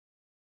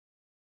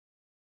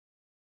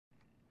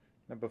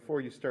Now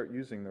before you start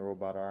using the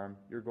robot arm,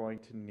 you're going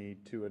to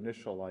need to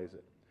initialize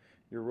it.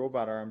 Your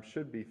robot arm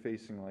should be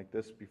facing like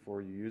this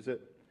before you use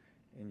it,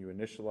 and you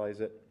initialize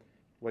it.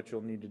 What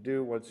you'll need to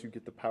do once you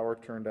get the power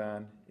turned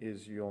on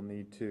is you'll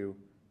need to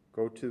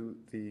go to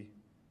the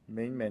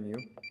main menu,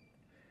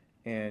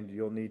 and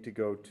you'll need to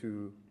go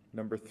to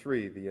number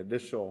 3, the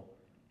initial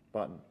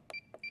button.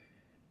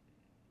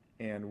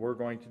 And we're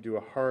going to do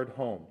a hard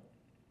home.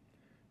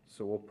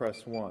 So we'll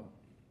press 1.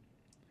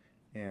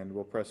 And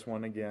we'll press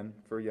 1 again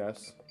for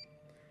yes.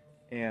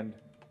 And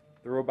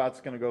the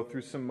robot's going to go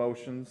through some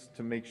motions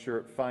to make sure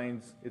it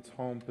finds its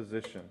home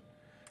position.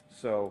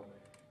 So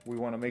we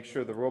want to make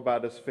sure the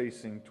robot is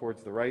facing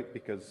towards the right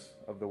because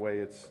of the way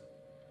it's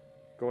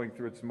going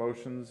through its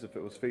motions. If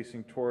it was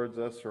facing towards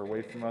us or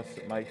away from us,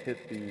 it might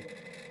hit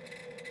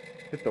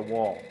the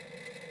wall.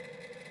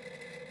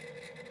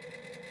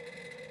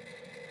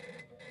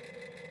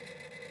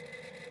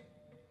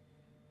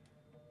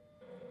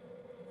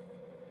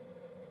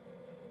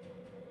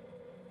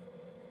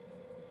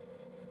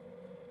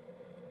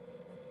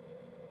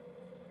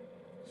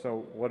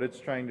 So what it's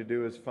trying to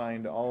do is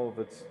find all of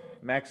its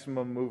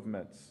maximum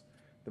movements,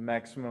 the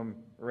maximum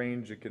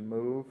range it can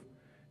move,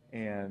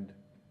 and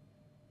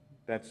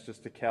that's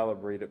just to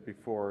calibrate it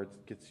before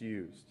it gets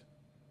used.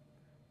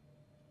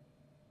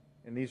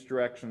 And these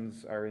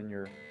directions are in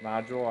your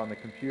module on the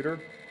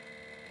computer.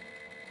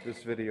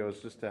 This video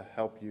is just to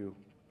help you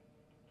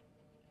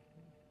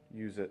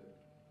use it.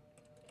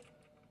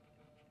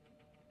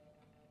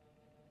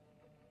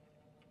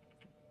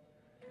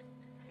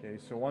 Okay,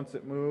 so once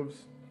it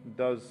moves,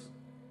 does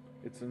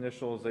its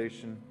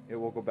initialization, it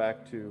will go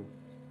back to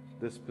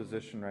this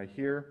position right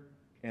here,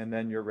 and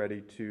then you're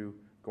ready to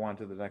go on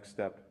to the next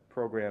step,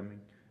 programming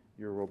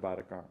your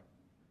robotic arm.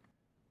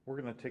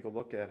 We're going to take a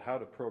look at how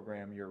to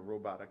program your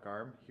robotic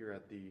arm here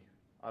at the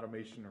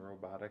Automation and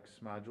Robotics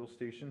module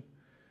station.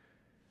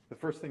 The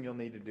first thing you'll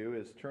need to do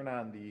is turn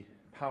on the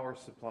power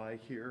supply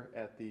here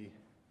at the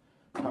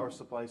power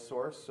supply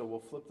source. So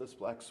we'll flip this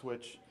black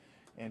switch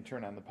and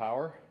turn on the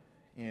power.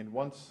 And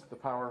once the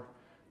power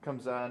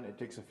comes on, it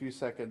takes a few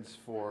seconds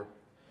for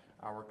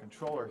our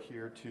controller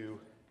here to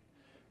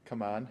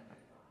come on.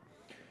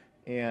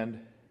 And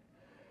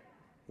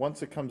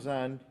once it comes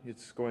on,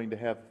 it's going to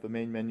have the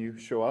main menu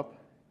show up.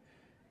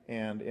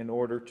 And in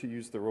order to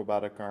use the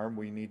robotic arm,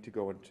 we need to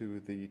go into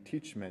the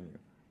Teach menu.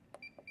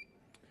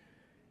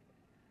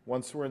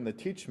 Once we're in the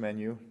Teach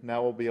menu,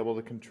 now we'll be able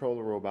to control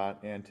the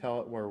robot and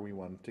tell it where we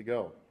want it to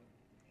go.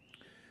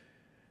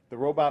 The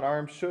robot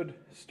arm should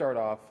start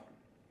off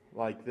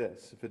like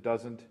this. If it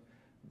doesn't,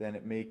 then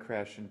it may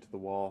crash into the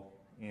wall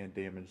and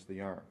damage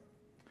the arm.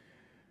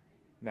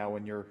 Now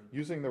when you're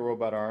using the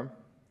robot arm,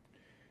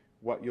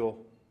 what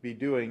you'll be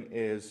doing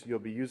is you'll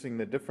be using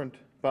the different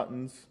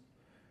buttons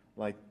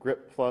like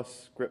grip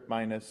plus, grip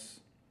minus,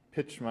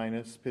 pitch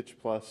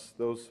plus,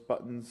 those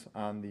buttons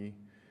on the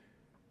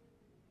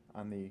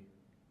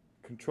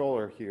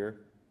controller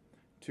here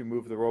to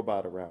move the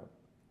robot around.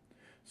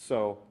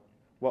 So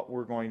what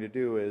we're going to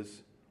do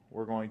is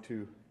we're going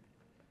to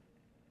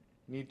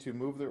need to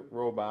move the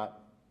robot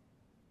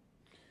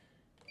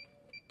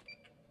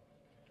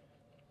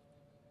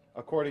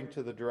according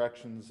to the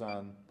directions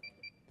on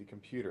the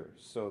computer.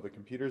 So the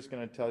computer is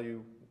going to tell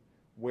you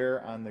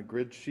where on the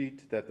grid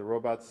sheet that the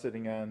robot's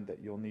sitting on that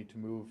you'll need to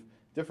move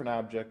different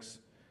objects.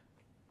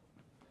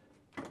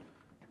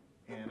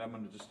 And I'm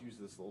going to just use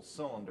this little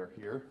cylinder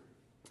here.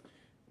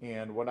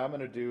 And what I'm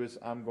going to do is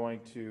I'm going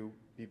to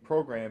be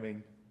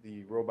programming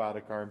the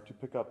robotic arm to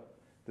pick up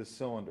this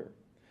cylinder.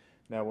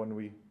 Now when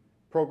we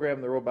program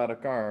the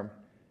robotic arm,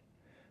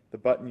 the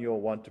button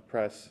you'll want to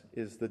press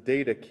is the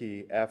data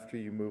key after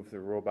you move the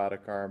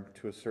robotic arm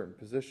to a certain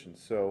position.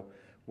 So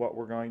what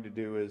we're going to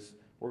do is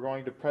we're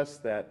going to press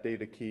that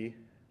data key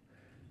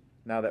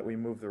now that we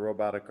move the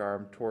robotic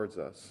arm towards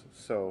us.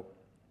 So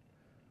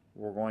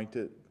we're going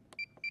to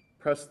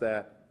press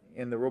that,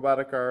 and the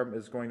robotic arm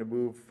is going to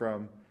move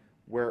from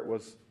where it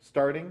was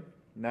starting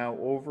now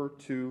over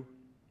to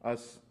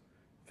us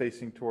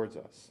facing towards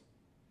us.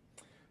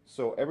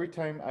 So every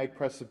time I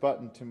press a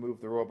button to move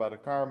the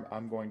robotic arm,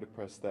 I'm going to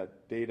press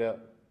that data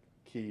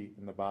key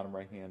in the bottom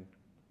right hand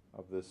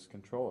of this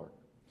controller.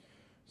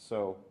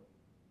 So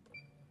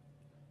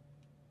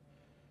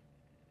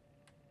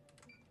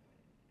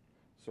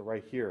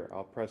right here,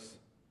 I'll press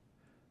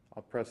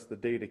the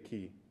data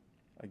key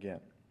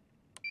again.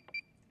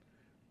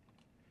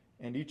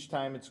 And each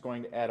time it's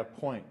going to add a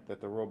point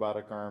that the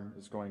robotic arm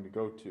is going to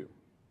go to.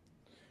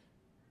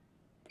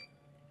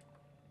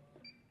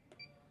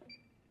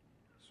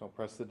 So I'll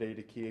press the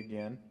data key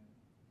again.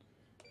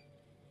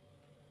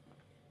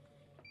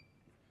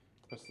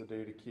 Press the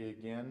data key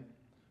again.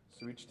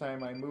 So each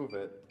time I move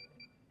it,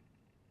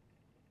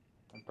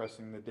 I'm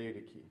pressing the data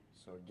key.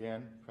 So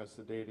again, press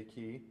the data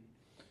key.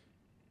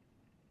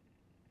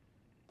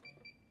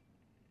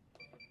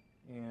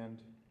 And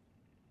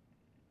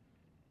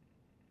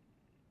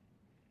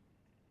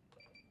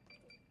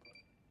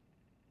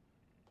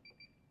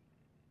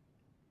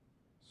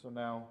so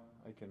now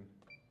I can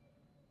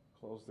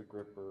close the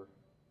gripper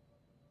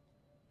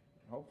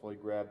hopefully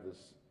grab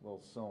this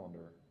little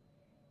cylinder.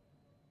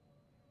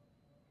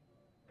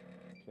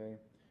 Okay.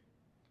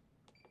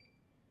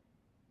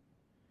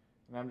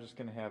 And I'm just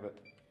going to have it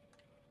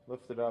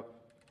lift it up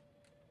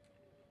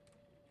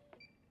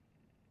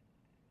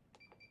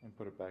and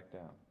put it back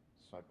down.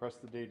 So I press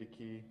the data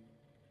key,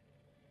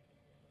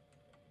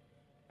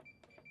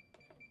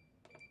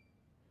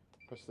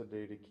 press the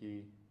data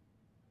key,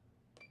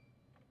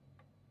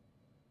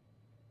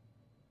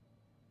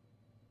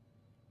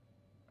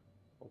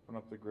 open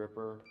up the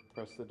gripper,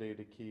 press the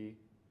data key,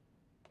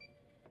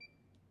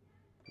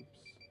 oops,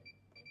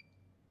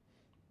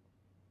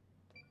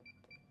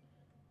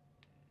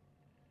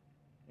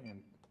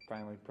 and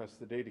finally press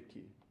the data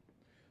key.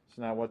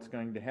 So now what's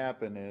going to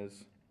happen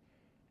is,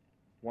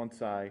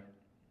 once I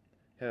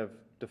have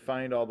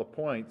defined all the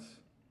points,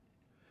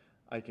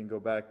 I can go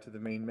back to the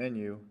main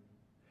menu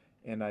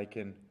and I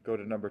can go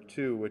to number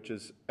 2, which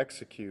is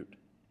execute,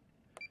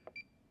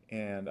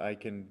 and I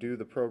can do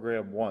the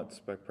program once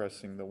by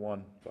pressing the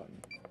 1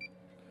 button,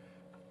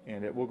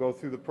 and it will go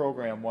through the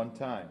program one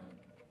time,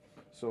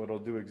 so it'll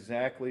do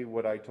exactly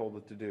what I told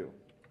it to do.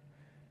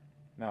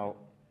 Now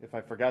if I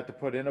forgot to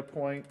put in a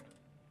point,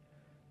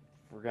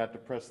 forgot to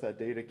press that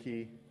data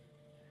key,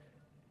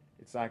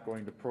 it's not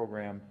going to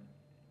program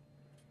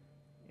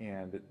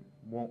and it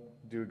won't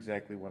do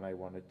exactly what I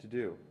want it to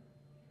do.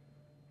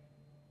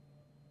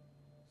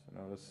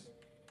 So notice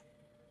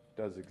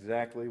it does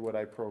exactly what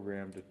I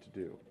programmed it to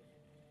do.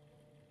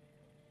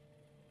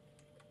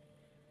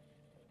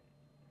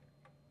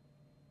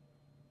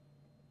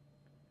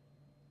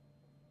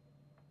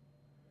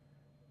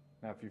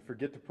 Now if you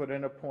forget to put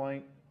in a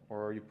point,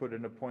 or you put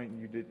in a point and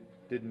you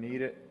didn't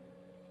need it,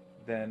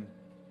 then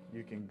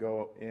you can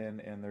go in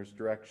and there's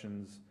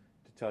directions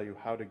to tell you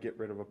how to get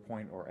rid of a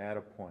point or add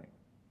a point.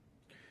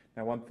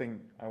 Now one thing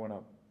I want to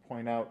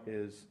point out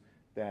is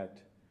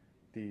that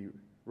the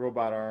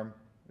robot arm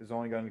is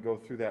only going to go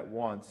through that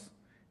once,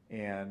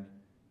 and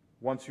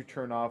once you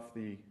turn off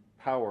the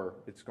power,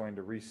 it's going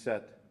to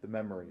reset the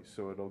memory,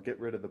 so it'll get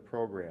rid of the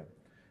program.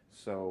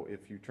 So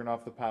if you turn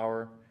off the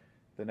power,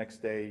 the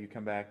next day you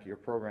come back, your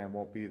program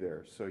won't be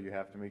there, so you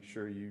have to make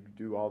sure you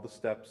do all the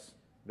steps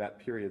that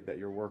period that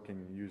you're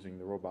working using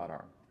the robot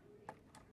arm.